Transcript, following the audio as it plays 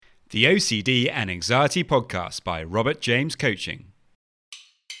The OCD and Anxiety Podcast by Robert James Coaching.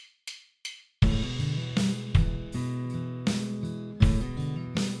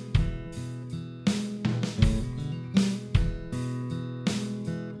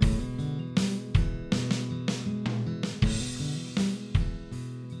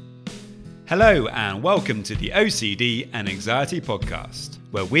 Hello and welcome to the OCD and Anxiety Podcast,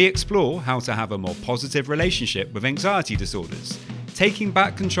 where we explore how to have a more positive relationship with anxiety disorders, taking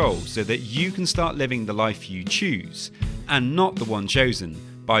back control so that you can start living the life you choose and not the one chosen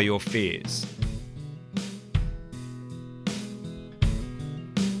by your fears.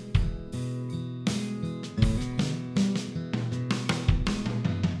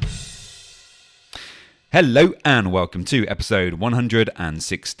 Hello and welcome to episode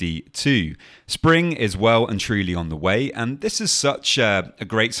 162. Spring is well and truly on the way, and this is such a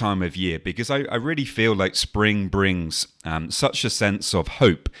great time of year because I really feel like spring brings such a sense of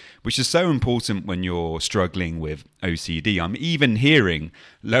hope, which is so important when you're struggling with OCD. I'm even hearing,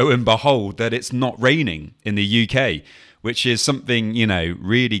 lo and behold, that it's not raining in the UK, which is something,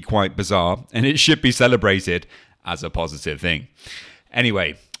 really quite bizarre, and it should be celebrated as a positive thing.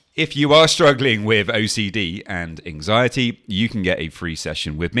 Anyway, if you are struggling with OCD and anxiety, you can get a free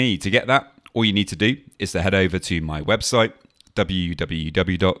session with me. To get that, all you need to do is to head over to my website,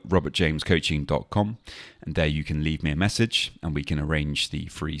 www.robertjamescoaching.com, and there you can leave me a message and we can arrange the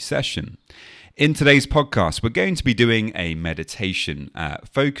free session. In today's podcast, we're going to be doing a meditation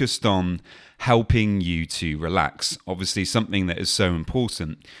focused on helping you to relax. Obviously, something that is so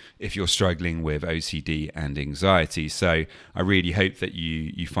important if you're struggling with OCD and anxiety. So I really hope that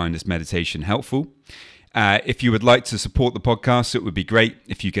you find this meditation helpful. If you would like to support the podcast, it would be great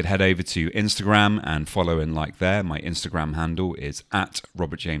if you could head over to Instagram and follow and like there. My Instagram handle is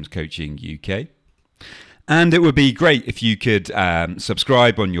 @RobertJamesCoachingUK. And it would be great if you could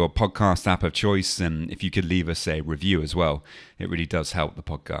subscribe on your podcast app of choice, and if you could leave us a review as well. It really does help the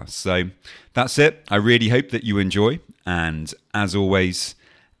podcast. So that's it. I really hope that you enjoy. And as always,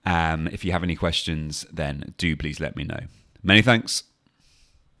 if you have any questions, then do please let me know. Many thanks.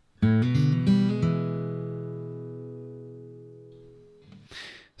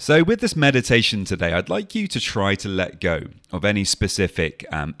 So with this meditation today, I'd like you to try to let go of any specific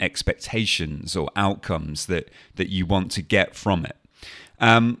expectations or outcomes that you want to get from it.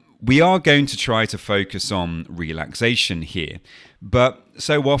 We are going to try to focus on relaxation here, but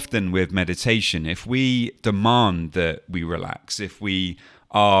so often with meditation, if we demand that we relax, if we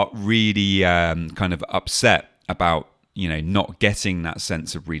are really kind of upset about not getting that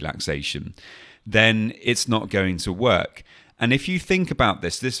sense of relaxation, then it's not going to work. And if you think about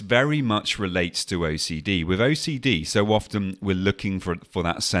this very much relates to OCD. With OCD, so often we're looking for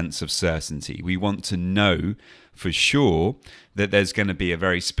that sense of certainty. We want to know for sure that there's going to be a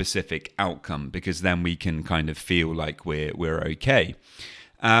very specific outcome, because then we can kind of feel like we're okay.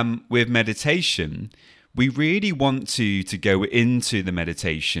 With meditation, we really want to go into the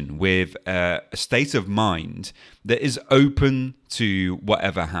meditation with a state of mind that is open to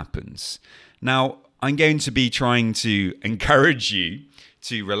whatever happens. Now, I'm going to be trying to encourage you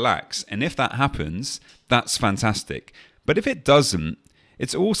to relax. And if that happens, that's fantastic. But if it doesn't,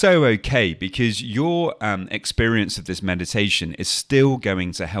 it's also okay, because your experience of this meditation is still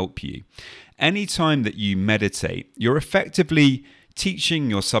going to help you. Anytime that you meditate, you're effectively teaching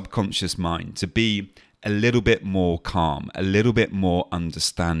your subconscious mind to be a little bit more calm, a little bit more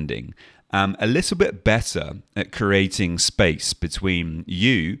understanding, a little bit better at creating space between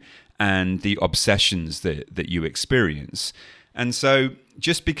you and the obsessions that you experience. And so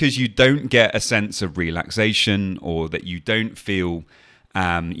just because you don't get a sense of relaxation, or that you don't feel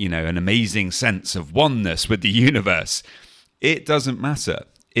an amazing sense of oneness with the universe, it doesn't matter.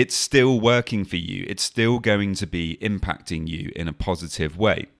 It's still working for you. It's still going to be impacting you in a positive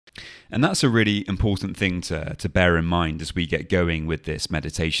way. And that's a really important thing to bear in mind as we get going with this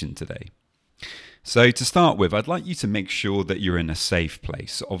meditation today. So to start with, I'd like you to make sure that you're in a safe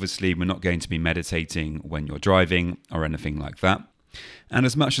place. Obviously, we're not going to be meditating when you're driving or anything like that. And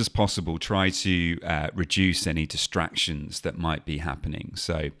as much as possible, try to reduce any distractions that might be happening.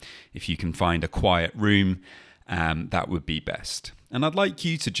 So if you can find a quiet room, that would be best. And I'd like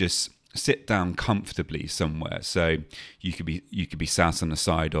you to just sit down comfortably somewhere. So you could be sat on the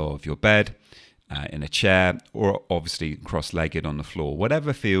side of your bed, in a chair, or obviously cross-legged on the floor,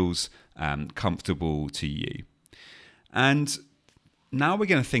 whatever feels comfortable to you. And now we're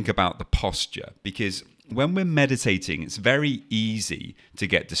going to think about the posture, because when we're meditating, it's very easy to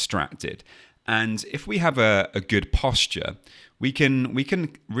get distracted. And if we have a good posture, we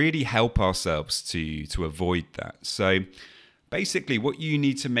can really help ourselves to avoid that. So Basically, what you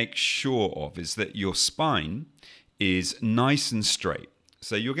need to make sure of is that your spine is nice and straight.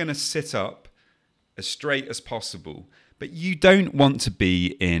 So you're going to sit up as straight as possible, but you don't want to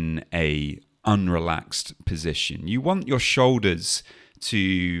be in a unrelaxed position. You want your shoulders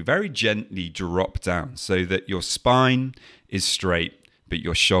to very gently drop down so that your spine is straight, but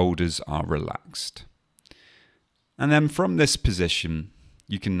your shoulders are relaxed. And then from this position,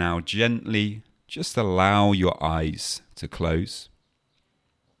 you can now gently just allow your eyes to close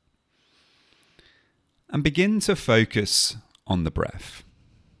and begin to focus on the breath.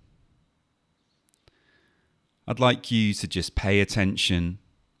 I'd like you to just pay attention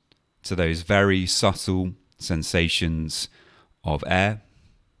to those very subtle sensations of air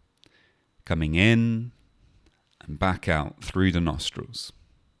coming in and back out through the nostrils.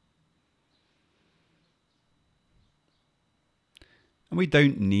 And we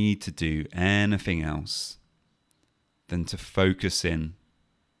don't need to do anything else than to focus in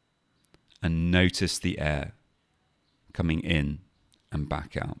and notice the air coming in and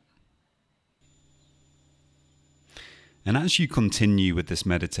back out. And as you continue with this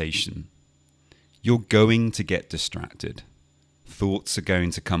meditation, you're going to get distracted. Thoughts are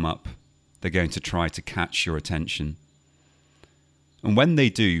going to come up. They're going to try to catch your attention. And when they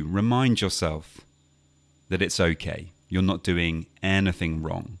do, remind yourself that it's okay. You're not doing anything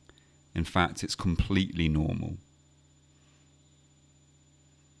wrong. In fact, it's completely normal.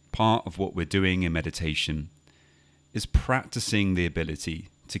 Part of what we're doing in meditation is practicing the ability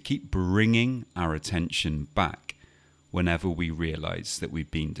to keep bringing our attention back whenever we realize that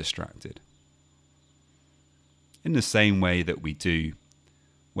we've been distracted. In the same way that we do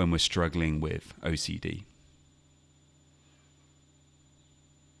when we're struggling with OCD.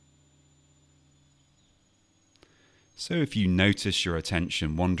 So if you notice your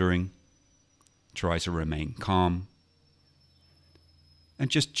attention wandering, try to remain calm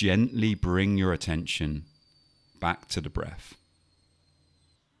and just gently bring your attention back to the breath.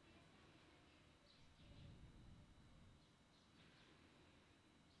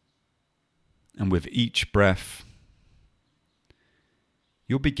 And with each breath,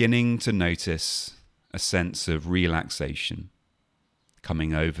 you're beginning to notice a sense of relaxation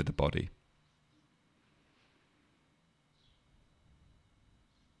coming over the body.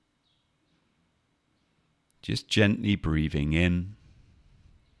 Just gently breathing in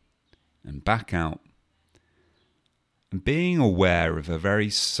and back out and being aware of a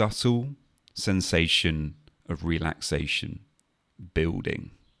very subtle sensation of relaxation building.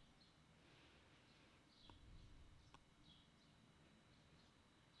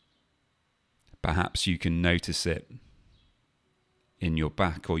 Perhaps you can notice it in your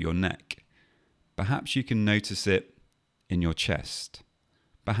back or your neck. Perhaps you can notice it in your chest.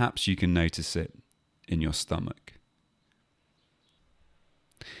 Perhaps you can notice it in your stomach.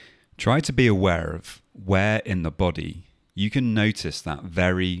 Try to be aware of where in the body you can notice that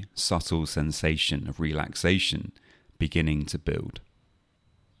very subtle sensation of relaxation beginning to build.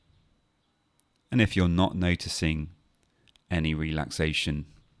 And if you're not noticing any relaxation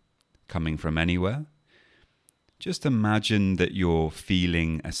coming from anywhere, just imagine that you're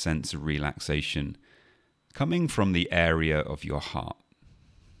feeling a sense of relaxation coming from the area of your heart.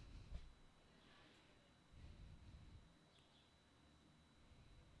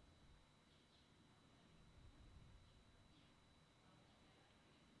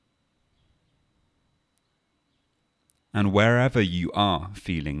 And wherever you are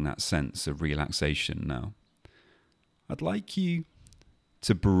feeling that sense of relaxation now, I'd like you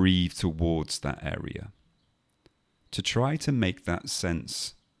to breathe towards that area, to try to make that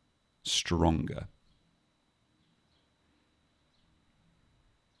sense stronger.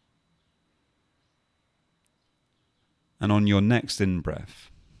 And on your next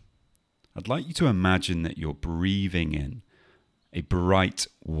in-breath, I'd like you to imagine that you're breathing in a bright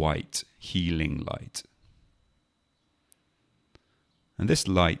white healing light. And this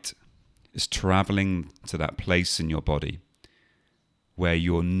light is traveling to that place in your body where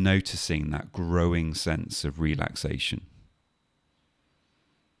you're noticing that growing sense of relaxation.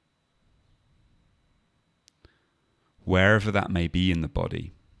 Wherever that may be in the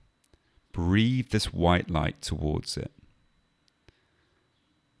body, breathe this white light towards it.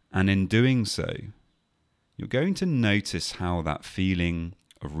 And in doing so, you're going to notice how that feeling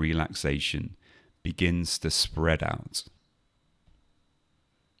of relaxation begins to spread out.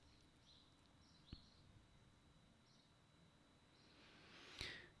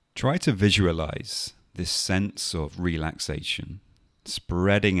 Try to visualize this sense of relaxation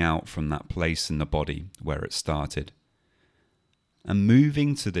spreading out from that place in the body where it started and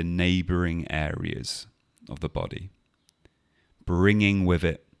moving to the neighboring areas of the body, bringing with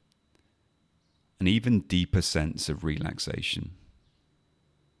it an even deeper sense of relaxation.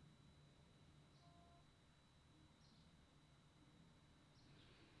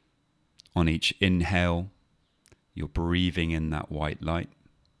 On each inhale, you're breathing in that white light.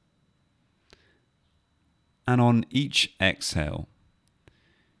 And on each exhale,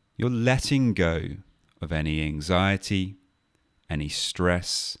 you're letting go of any anxiety, any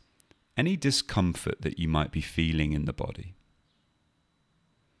stress, any discomfort that you might be feeling in the body.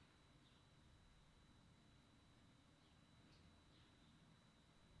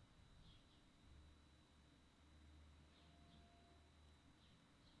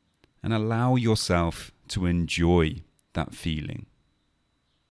 And allow yourself to enjoy that feeling.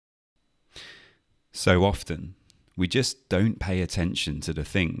 So often, we just don't pay attention to the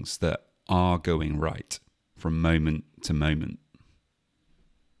things that are going right from moment to moment.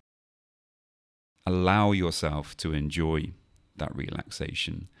 Allow yourself to enjoy that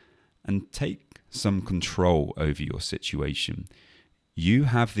relaxation and take some control over your situation. You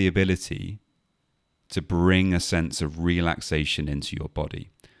have the ability to bring a sense of relaxation into your body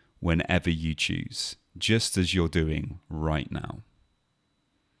whenever you choose, just as you're doing right now.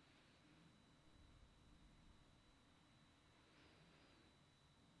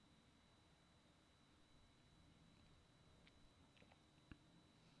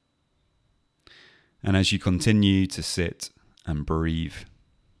 And as you continue to sit and breathe,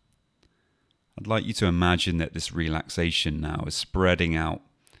 I'd like you to imagine that this relaxation now is spreading out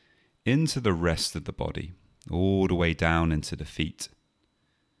into the rest of the body, all the way down into the feet,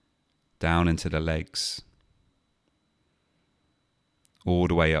 down into the legs, all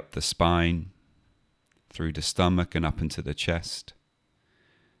the way up the spine, through the stomach and up into the chest,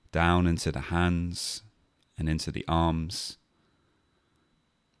 down into the hands and into the arms,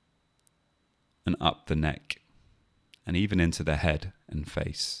 and up the neck, and even into the head and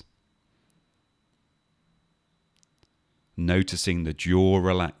face. Noticing the jaw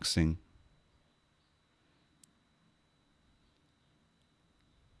relaxing,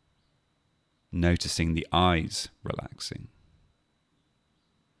 noticing the eyes relaxing.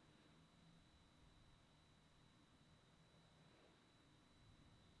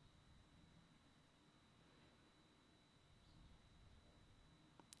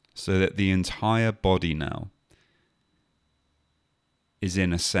 So that the entire body now is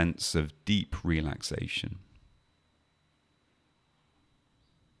in a sense of deep relaxation.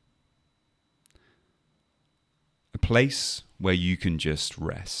 A place where you can just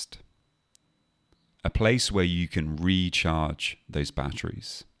rest. A place where you can recharge those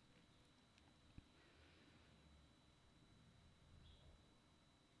batteries.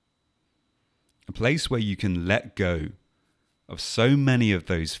 A place where you can let go of so many of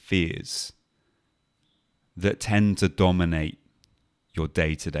those fears that tend to dominate your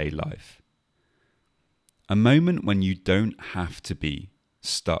day-to-day life. A moment when you don't have to be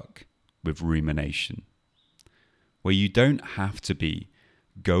stuck with rumination, where you don't have to be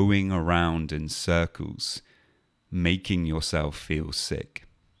going around in circles, making yourself feel sick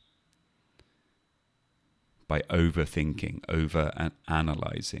by overthinking,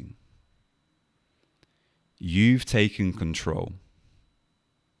 over-analyzing. You've taken control,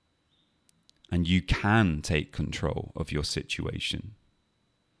 and you can take control of your situation.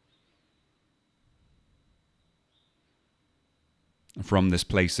 From this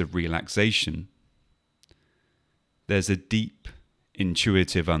place of relaxation, there's a deep,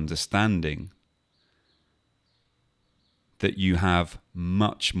 intuitive understanding that you have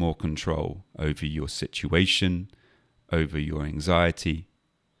much more control over your situation, over your anxiety,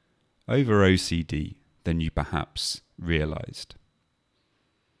 over OCD than you perhaps realized.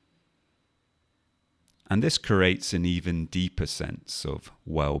 And this creates an even deeper sense of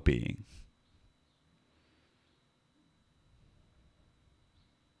well-being.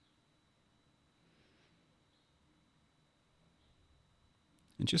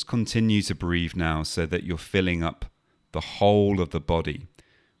 And just continue to breathe now so that you're filling up the whole of the body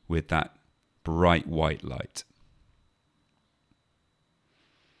with that bright white light.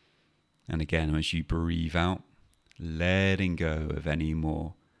 And again, as you breathe out, letting go of any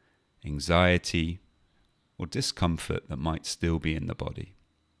more anxiety or discomfort that might still be in the body.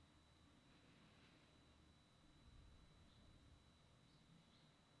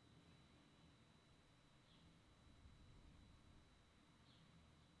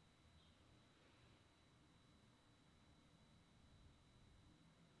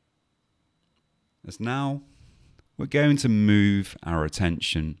 As now, we're going to move our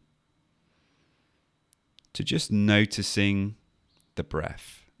attention to just noticing the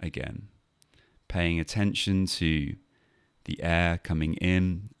breath again, paying attention to the air coming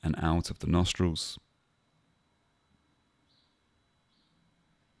in and out of the nostrils.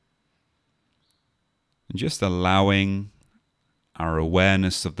 And just allowing our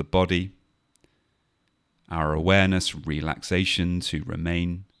awareness of the body, our awareness, relaxation to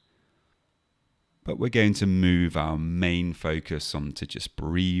remain. But we're going to move our main focus onto just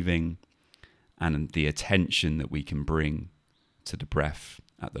breathing and the attention that we can bring to the breath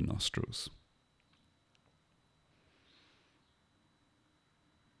at the nostrils.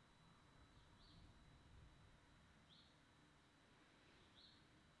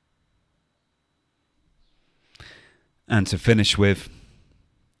 And to finish with,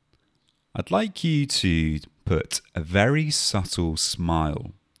 I'd like you to put a very subtle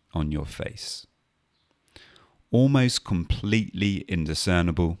smile on your face, almost completely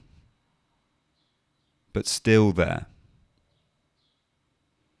indiscernible, but still there.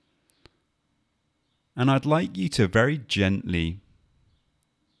 And I'd like you to very gently,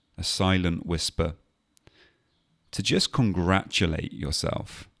 a silent whisper, to just congratulate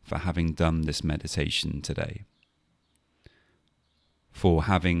yourself for having done this meditation today, for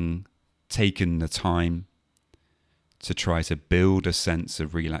having taken the time to try to build a sense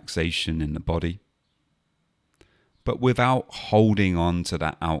of relaxation in the body, but without holding on to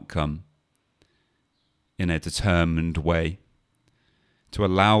that outcome in a determined way, to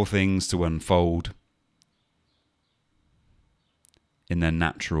allow things to unfold in their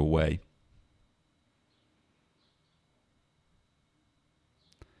natural way.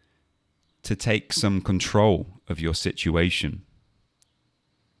 To take some control of your situation.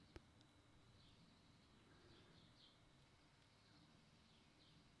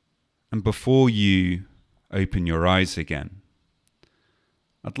 And before you open your eyes again,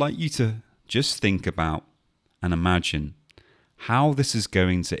 I'd like you to just think about and imagine how this is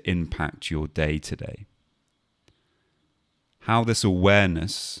going to impact your day today. How this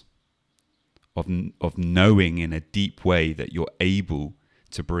awareness of knowing in a deep way that you're able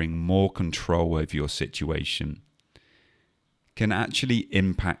to bring more control over your situation can actually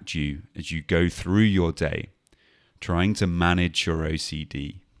impact you as you go through your day, trying to manage your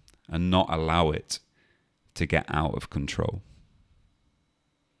OCD and not allow it to get out of control.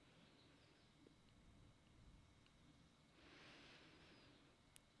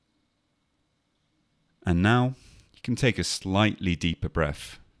 And now you can take a slightly deeper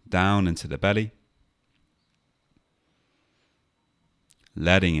breath down into the belly,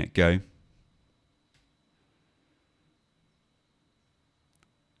 letting it go.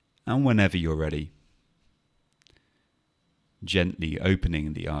 And whenever you're ready, gently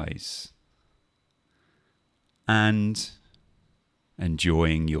opening the eyes and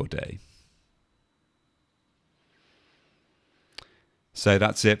enjoying your day. So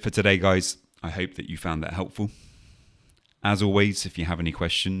that's it for today, guys. I hope that you found that helpful. As always, if you have any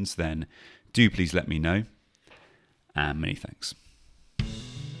questions, then do please let me know. And many thanks.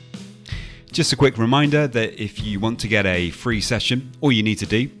 Just a quick reminder that if you want to get a free session, all you need to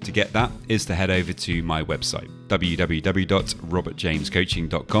do to get that is to head over to my website,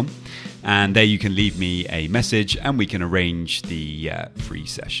 www.robertjamescoaching.com. And there you can leave me a message and we can arrange the free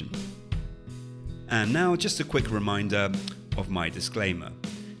session. And now just a quick reminder of my disclaimer.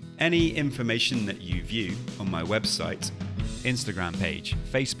 Any information that you view on my website, Instagram page,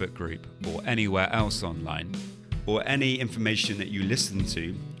 Facebook group, or anywhere else online, or any information that you listen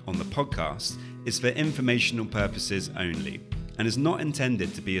to on the podcast is for informational purposes only and is not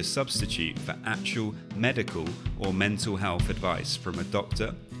intended to be a substitute for actual medical or mental health advice from a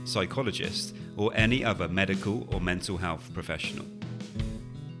doctor, psychologist, or any other medical or mental health professional.